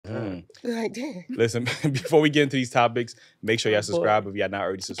Like, damn. Listen, before we get into these topics, make sure y'all subscribe if y'all not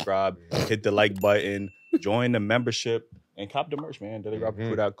already subscribed. Hit the like button, join the membership, and cop the merch, man.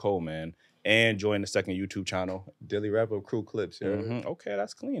 Dailyrapupcrew.co, man. And join the second YouTube channel. Dailyrapupcrew clips, yeah. Okay,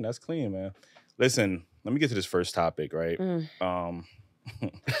 that's clean. That's clean, man. Listen, let me get to this first topic, right? I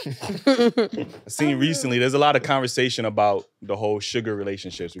seen recently, there's a lot of conversation about the whole sugar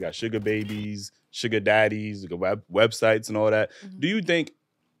relationships. We got sugar babies, sugar daddies, websites and all that.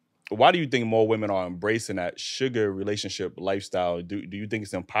 Why do you think more women are embracing that sugar relationship lifestyle? Do you think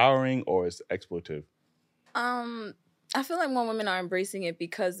it's empowering or it's exploitative? I feel like more women are embracing it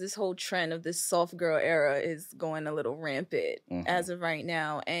because this whole trend of this soft girl era is going a little rampant as of right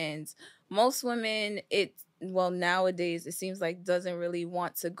now. And most women, nowadays, it seems like doesn't really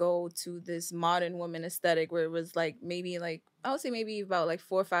want to go to this modern woman aesthetic where it was like maybe like, I would say maybe about like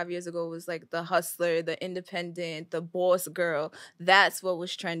 4 or 5 years ago, it was like the hustler, the independent, the boss girl. That's what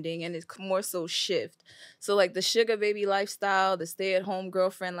was trending, and it's more so shift. So like the sugar baby lifestyle, the stay-at-home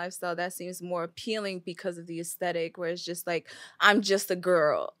girlfriend lifestyle, that seems more appealing because of the aesthetic, where it's just like, I'm just a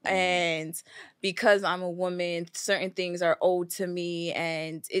girl. And because I'm a woman, certain things are owed to me,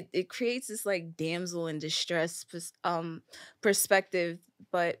 and it creates this like damsel in distress perspective.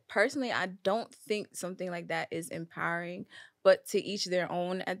 But personally, I don't think something like that is empowering. But to each their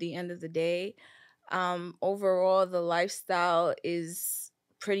own at the end of the day. Overall, the lifestyle is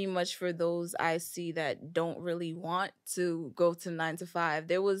pretty much for those I see that don't really want to go to 9 to 5.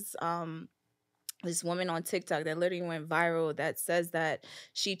 There was this woman on TikTok that literally went viral that says that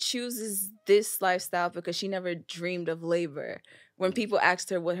she chooses this lifestyle because she never dreamed of labor when people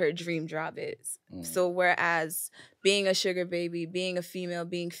asked her what her dream job is. So whereas being a sugar baby, being a female,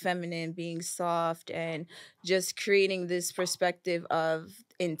 being feminine, being soft, and just creating this perspective of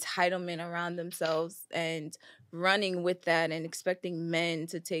entitlement around themselves and running with that and expecting men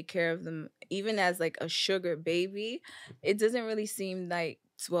to take care of them, even as like a sugar baby, it doesn't really seem like,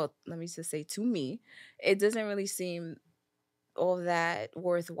 well, let me just say to me, it doesn't really seem all that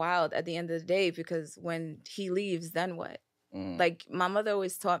worthwhile at the end of the day, because when he leaves, then what? Like my mother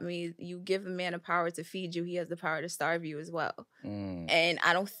always taught me, you give a man a power to feed you, he has the power to starve you as well. And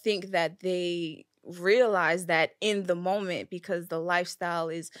I don't think that they realize that in the moment, because the lifestyle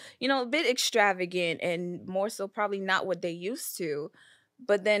is, a bit extravagant and more so probably not what they used to.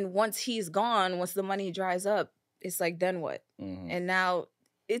 But then once he's gone, once the money dries up, it's like, then what? And now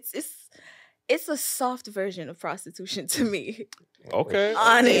it's a soft version of prostitution to me. Okay.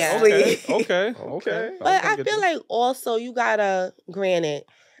 Honestly. Okay. But I feel like also you gotta, granted,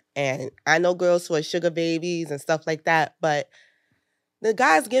 and I know girls who are sugar babies and stuff like that, but the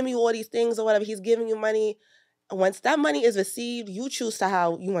guy's giving you all these things or whatever, he's giving you money. Once that money is received, you choose to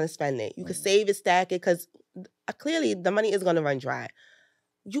how you want to spend it. You can save it, stack it, because clearly the money is going to run dry.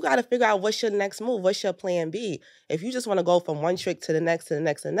 You got to figure out what's your next move, what's your plan B. If you just want to go from one trick to the next, to the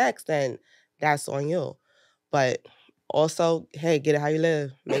next, to the next, then that's on you. But also, hey, get it how you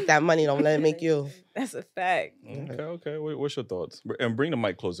live. Make that money, don't let it make you. That's a fact. Okay. What's your thoughts? And bring the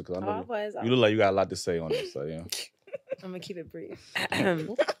mic closer, because I know you look like you got a lot to say on this. So, yeah. I'm going to keep it brief.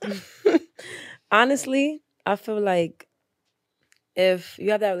 Honestly, I feel like if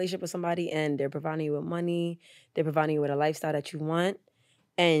you have that relationship with somebody and they're providing you with money, they're providing you with a lifestyle that you want,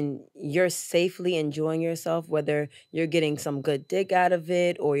 and you're safely enjoying yourself, whether you're getting some good dick out of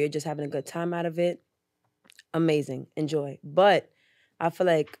it or you're just having a good time out of it, amazing, enjoy. But I feel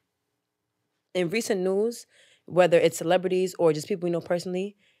like in recent news, whether it's celebrities or just people we know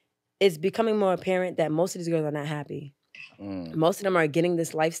personally, it's becoming more apparent that most of these girls are not happy. Most of them are getting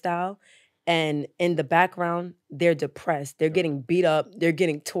this lifestyle, and in the background, they're depressed. They're getting beat up. They're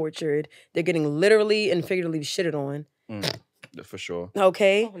getting tortured. They're getting literally and figuratively shitted on. For sure.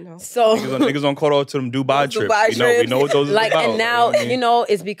 Okay? Oh, no. So niggas on call out to them Dubai trips. We know what those is like, about. and now, You know what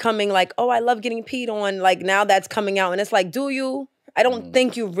I mean? it's becoming like, oh, I love getting peed on. Like, now that's coming out. And it's like, do you? I don't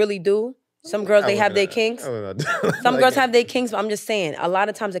think you really do. Some girls, they have their kinks. Some girls have their kinks, but I'm just saying, a lot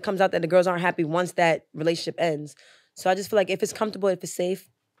of times it comes out that the girls aren't happy once that relationship ends. So I just feel like if it's comfortable, if it's safe,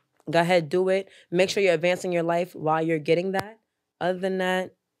 go ahead, do it. Make sure you're advancing your life while you're getting that. Other than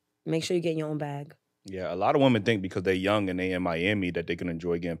that, make sure you get your own bag. Yeah, a lot of women think because they're young and they in Miami that they can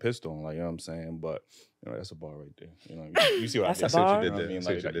enjoy getting pissed on. Like, you know what I'm saying? But, that's a bar right there. You see what I did? That's a bar? You know what I mean?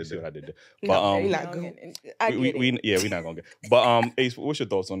 Like, you see what I did there. But, You're not good. we're not going to get. But, Ace, what's your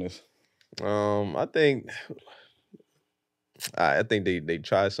thoughts on this? I think they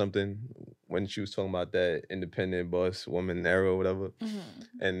tried something when she was talking about that independent boss woman era or whatever,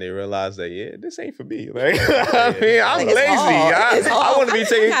 and they realized that this ain't for me. Like, I mean, I'm lazy. I want to be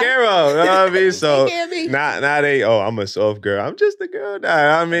taken care of. You know what I mean? So now they, I'm a soft girl. I'm just a girl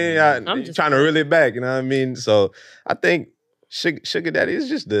now. I mean, I'm just trying to reel it back. You know what I mean? So I think sugar daddy is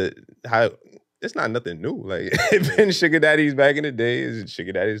just how. It's not nothing new. Like, it's been sugar daddies back in the day, it's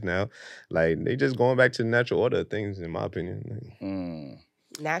sugar daddies now. Like, they just going back to the natural order of things, in my opinion.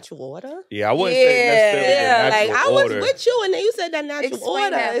 Natural order? Yeah, I wouldn't say necessarily like natural I order. was with you and then you said that natural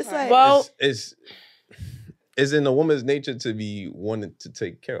order. It's like, well, it's in a woman's nature to be wanted to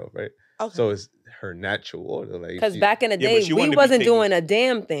take care of, right? Okay. So it's her natural order, like, because back in the day we wasn't doing a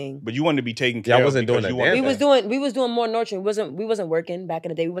damn thing. But you wanted to be taken care of. I wasn't doing that. We was doing more nurturing. We wasn't working back in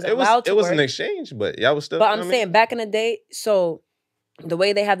the day. We wasn't allowed to. It was work. an exchange, but y'all was still. But I'm saying back in the day, so the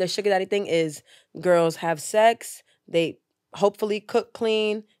way they have their sugar daddy thing is girls have sex, they hopefully cook,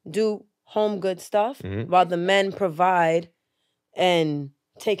 clean, do home good stuff, while the men provide and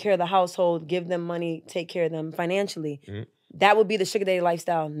take care of the household, give them money, take care of them financially. That would be the sugar daddy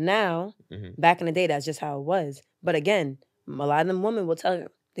lifestyle now. Back in the day, that's just how it was. But again, a lot of them women will tell you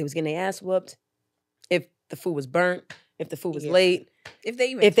they was getting their ass whooped if the food was burnt, if the food was late, if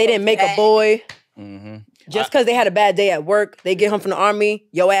they didn't make a boy. Just because they had a bad day at work, they get home from the army,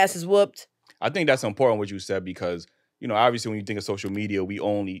 your ass is whooped. I think that's important what you said because, you know, obviously when you think of social media,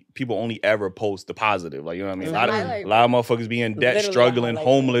 people only ever post the positive. Like, you know what I mean? A lot of motherfuckers be in debt, struggling,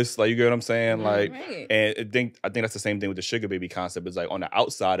 homeless. Like, you get what I'm saying? Like, and I think that's the same thing with the sugar baby concept. It's like on the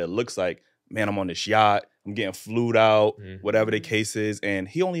outside, it looks like, man, I'm on this yacht, I'm getting flued out, whatever the case is, and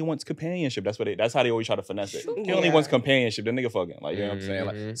he only wants companionship. That's how they always try to finesse it. He only wants companionship. The nigga fucking. Like, you know what I'm saying?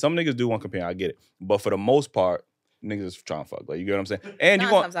 Like, some niggas do want companionship. I get it, but for the most part, niggas is trying to fuck. Like, you get what I'm saying? And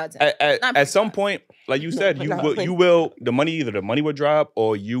you want at some point, like you said, you will the money, either the money will drop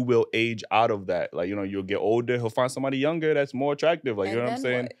or you will age out of that. Like, you know, you'll get older, he'll find somebody younger that's more attractive. Like, you know what I'm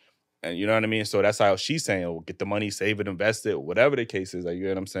saying? And you know what I mean? So that's how she's saying, oh, get the money, save it, invest it, whatever the case is. Like, you know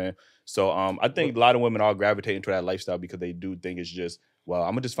what I'm saying? So I think a lot of women are gravitating to that lifestyle because they do think it's just, well,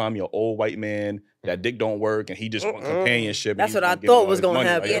 I'm gonna just find me an old white man that dick don't work and he just want companionship. That's what I thought was gonna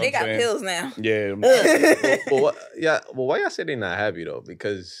happen. Like, they got pills now. Yeah. Well, why y'all say they not happy though?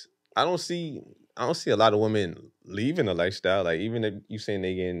 Because I don't see a lot of women leaving the lifestyle. Like, even if you saying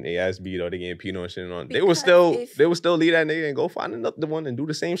they getting their ass beat or they getting peed on shit on, they will still leave that nigga and go find another one and do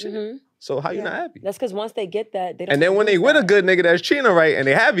the same shit. So how you not happy? That's because once they get that, they don't. And then when they with a good nigga that's treating her right and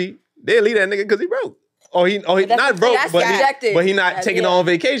they happy, they leave that nigga because he broke. Or he not broke, but he not taking on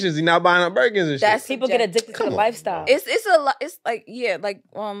vacations. He not buying on Birkins and shit. People get addicted to the lifestyle. It's like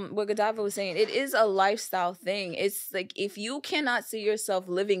what Godiva was saying. It is a lifestyle thing. It's like if you cannot see yourself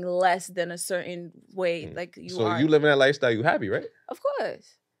living less than a certain way, like you are. So you living that lifestyle, you happy, right? Of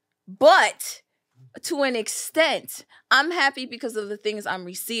course, but to an extent, I'm happy because of the things I'm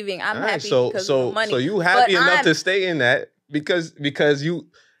receiving. I'm happy because of the money. So you happy enough to stay in that because you.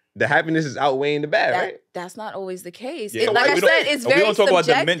 The happiness is outweighing the bad, right? That's not always the case. Yeah, like I said, it's very subjective. We don't talk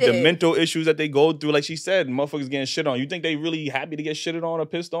about the mental issues that they go through. Like she said, motherfuckers getting shit on. You think they really happy to get shitted on or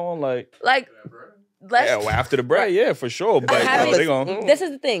pissed on? Like after the bread, yeah, for sure. But this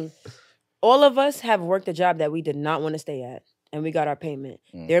is the thing. All of us have worked a job that we did not want to stay at, and we got our payment.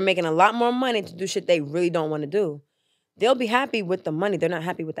 They're making a lot more money to do shit they really don't want to do. They'll be happy with the money. They're not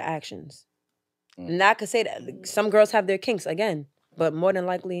happy with the actions. And I could say that some girls have their kinks again. But more than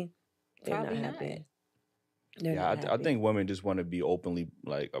likely, they're not happy. I think women just want to be openly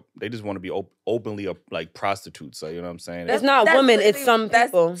they just want to be openly like prostitutes. Like, you know what I'm saying? It's not women. It's some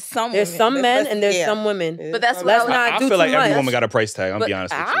people. There's some men and there's some women. But that's let's not do too much. I feel like every woman got a price tag. I'm gonna be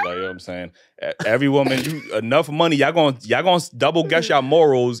honest with you. Like, you know what I'm saying? Every woman, enough money, y'all gonna double guess your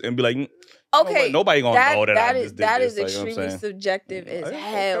morals and be like, okay, nobody gonna know that I just did that this. is extremely subjective as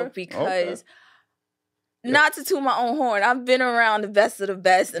hell because. Not to toot my own horn. I've been around the best of the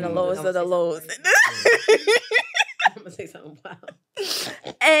best and the lowest of the lowest. I'm gonna say something wild.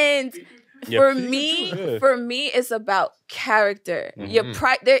 And for me, it's about character.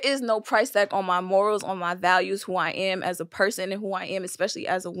 There is no price tag on my morals, on my values, who I am as a person, and who I am, especially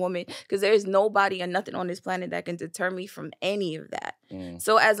as a woman. Because there is nobody and nothing on this planet that can deter me from any of that.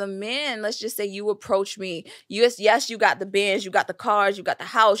 So as a man, let's just say you approach me. Yes, you got the bands, you got the cars, you got the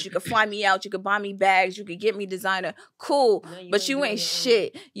house, you could fly me out, you could buy me bags, you could get me designer. Cool, but you ain't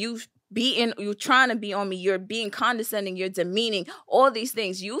shit. You're trying to be on me. You're being condescending. You're demeaning. All these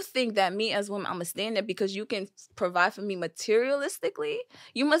things. You think that me as a woman, I'm going to stand there because you can provide for me materialistically?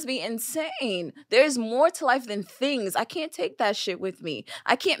 You must be insane. There's more to life than things. I can't take that shit with me.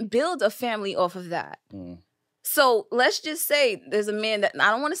 I can't build a family off of that. So let's just say there's a man that,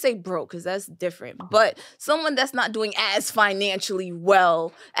 I don't want to say broke because that's different, but someone that's not doing as financially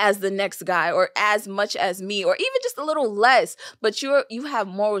well as the next guy or as much as me or even just a little less, but you have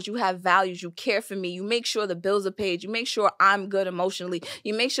morals, you have values, you care for me, you make sure the bills are paid, you make sure I'm good emotionally,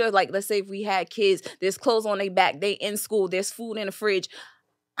 you make sure, like, let's say if we had kids, there's clothes on their back, they in school, there's food in the fridge.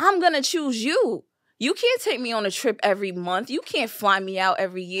 I'm going to choose you. You can't take me on a trip every month. You can't fly me out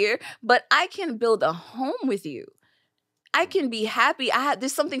every year, but I can build a home with you. I can be happy.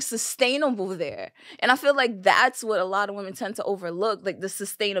 There's something sustainable there. And I feel like that's what a lot of women tend to overlook, like the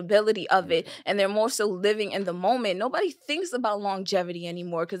sustainability of it. And they're more so living in the moment. Nobody thinks about longevity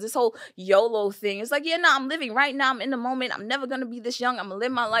anymore because this whole YOLO thing is like, yeah, no, I'm living right now. I'm in the moment. I'm never going to be this young. I'm going to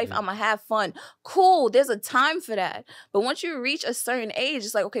live my life. I'm going to have fun. Cool. There's a time for that. But once you reach a certain age,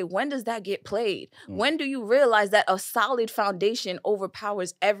 it's like, okay, when does that get played? When do you realize that a solid foundation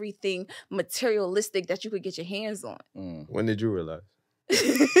overpowers everything materialistic that you could get your hands on? When did you realize?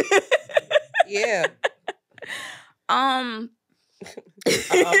 Yeah.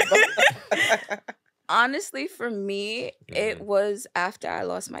 Honestly, for me, it was after I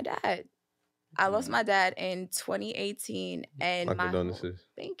lost my dad. I lost my dad in 2018, and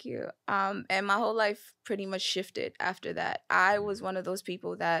thank you. And my whole life pretty much shifted after that. I was one of those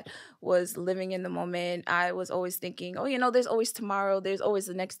people that was living in the moment. I was always thinking, oh, you know, there's always tomorrow. There's always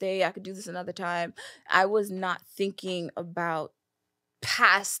the next day. I could do this another time. I was not thinking about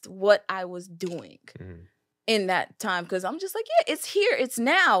past what I was doing in that time because I'm just like, yeah, it's here. It's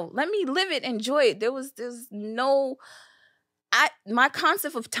now. Let me live it, enjoy it. There's no, my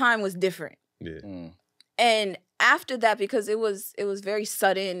concept of time was different. Yeah. And after that, because it was very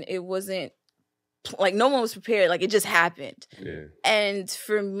sudden, it wasn't like no one was prepared. Like it just happened. Yeah. And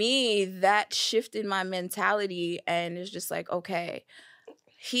for me, that shifted my mentality. And it's just like, okay,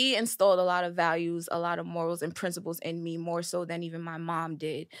 he installed a lot of values, a lot of morals and principles in me, more so than even my mom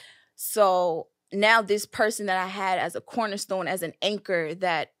did. So now this person that I had as a cornerstone, as an anchor,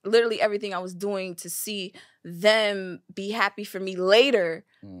 that literally everything I was doing to see them be happy for me later,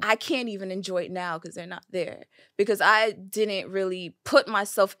 I can't even enjoy it now because they're not there. Because I didn't really put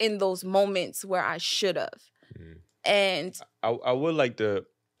myself in those moments where I should have. And I would like to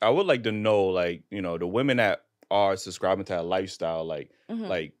know, like, you know, the women that are subscribing to that lifestyle, like,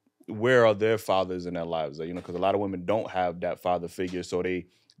 like where are their fathers in their lives? Like, you know, because a lot of women don't have that father figure, so they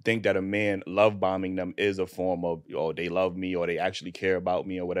think that a man love bombing them is a form of, oh, they love me or they actually care about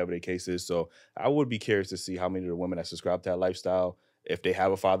me or whatever the case is. So I would be curious to see how many of the women that subscribe to that lifestyle, if they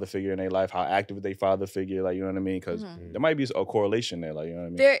have a father figure in their life, how active is their father figure, like, you know what I mean? Because there might be a correlation there, like, you know what I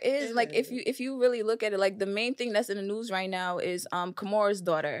mean? There is, like, if you really look at it, like, the main thing that's in the news right now is Kamora's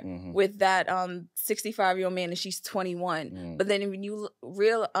daughter with that 65-year-old man, and she's 21. But then when you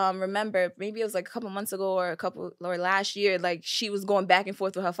remember, maybe it was like a couple months ago or last year, like, she was going back and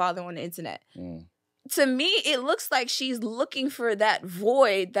forth with her father on the internet. To me, it looks like she's looking for that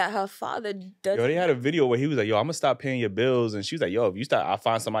void that her father doesn't. Yo, they had a video where he was like, yo, I'm going to stop paying your bills. And she was like, yo, if you stop, I'll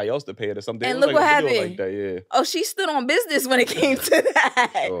find somebody else to pay it or something. And look like what happened. Like that, yeah. Oh, she stood on business when it came to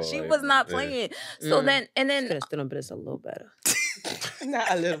that. She was not playing. So then, and then... Could have stood on business a little better.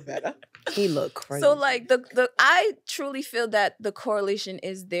 Not a little better. He looked crazy. So like I truly feel that the correlation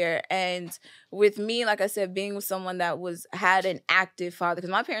is there. And with me, like I said, being with someone that had an active father,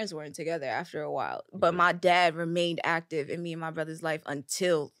 because my parents weren't together after a while, but my dad remained active in me and my brother's life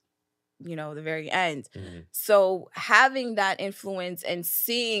until, you know, the very end. So having that influence and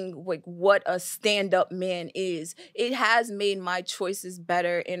seeing like what a stand-up man is, it has made my choices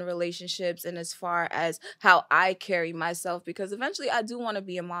better in relationships and as far as how I carry myself, because eventually I do want to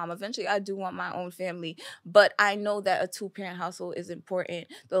be a mom. Eventually I do want my own family, but I know that a 2-parent household is important.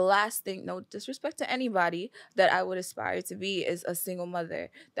 The last thing, no disrespect to anybody, that I would aspire to be is a single mother.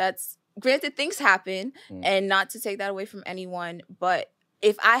 That's granted, things happen, and not to take that away from anyone, but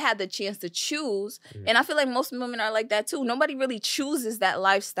if I had the chance to choose, and I feel like most women are like that too. Nobody really chooses that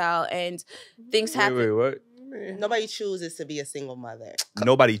lifestyle, and things happen. Wait, what? Nobody chooses to be a single mother.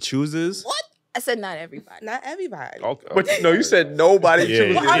 Nobody chooses? What? I said not everybody. Not everybody. Okay. But no, you said nobody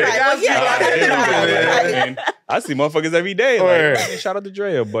chooses. Well, all right. Well, I mean, I see motherfuckers every day. Like, I mean, shout out to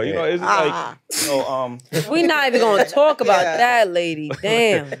Drea, but you know, it's like, we not even gonna talk about that lady.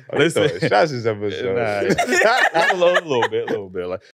 Damn. Listen, Shots is episode. a little bit. Like,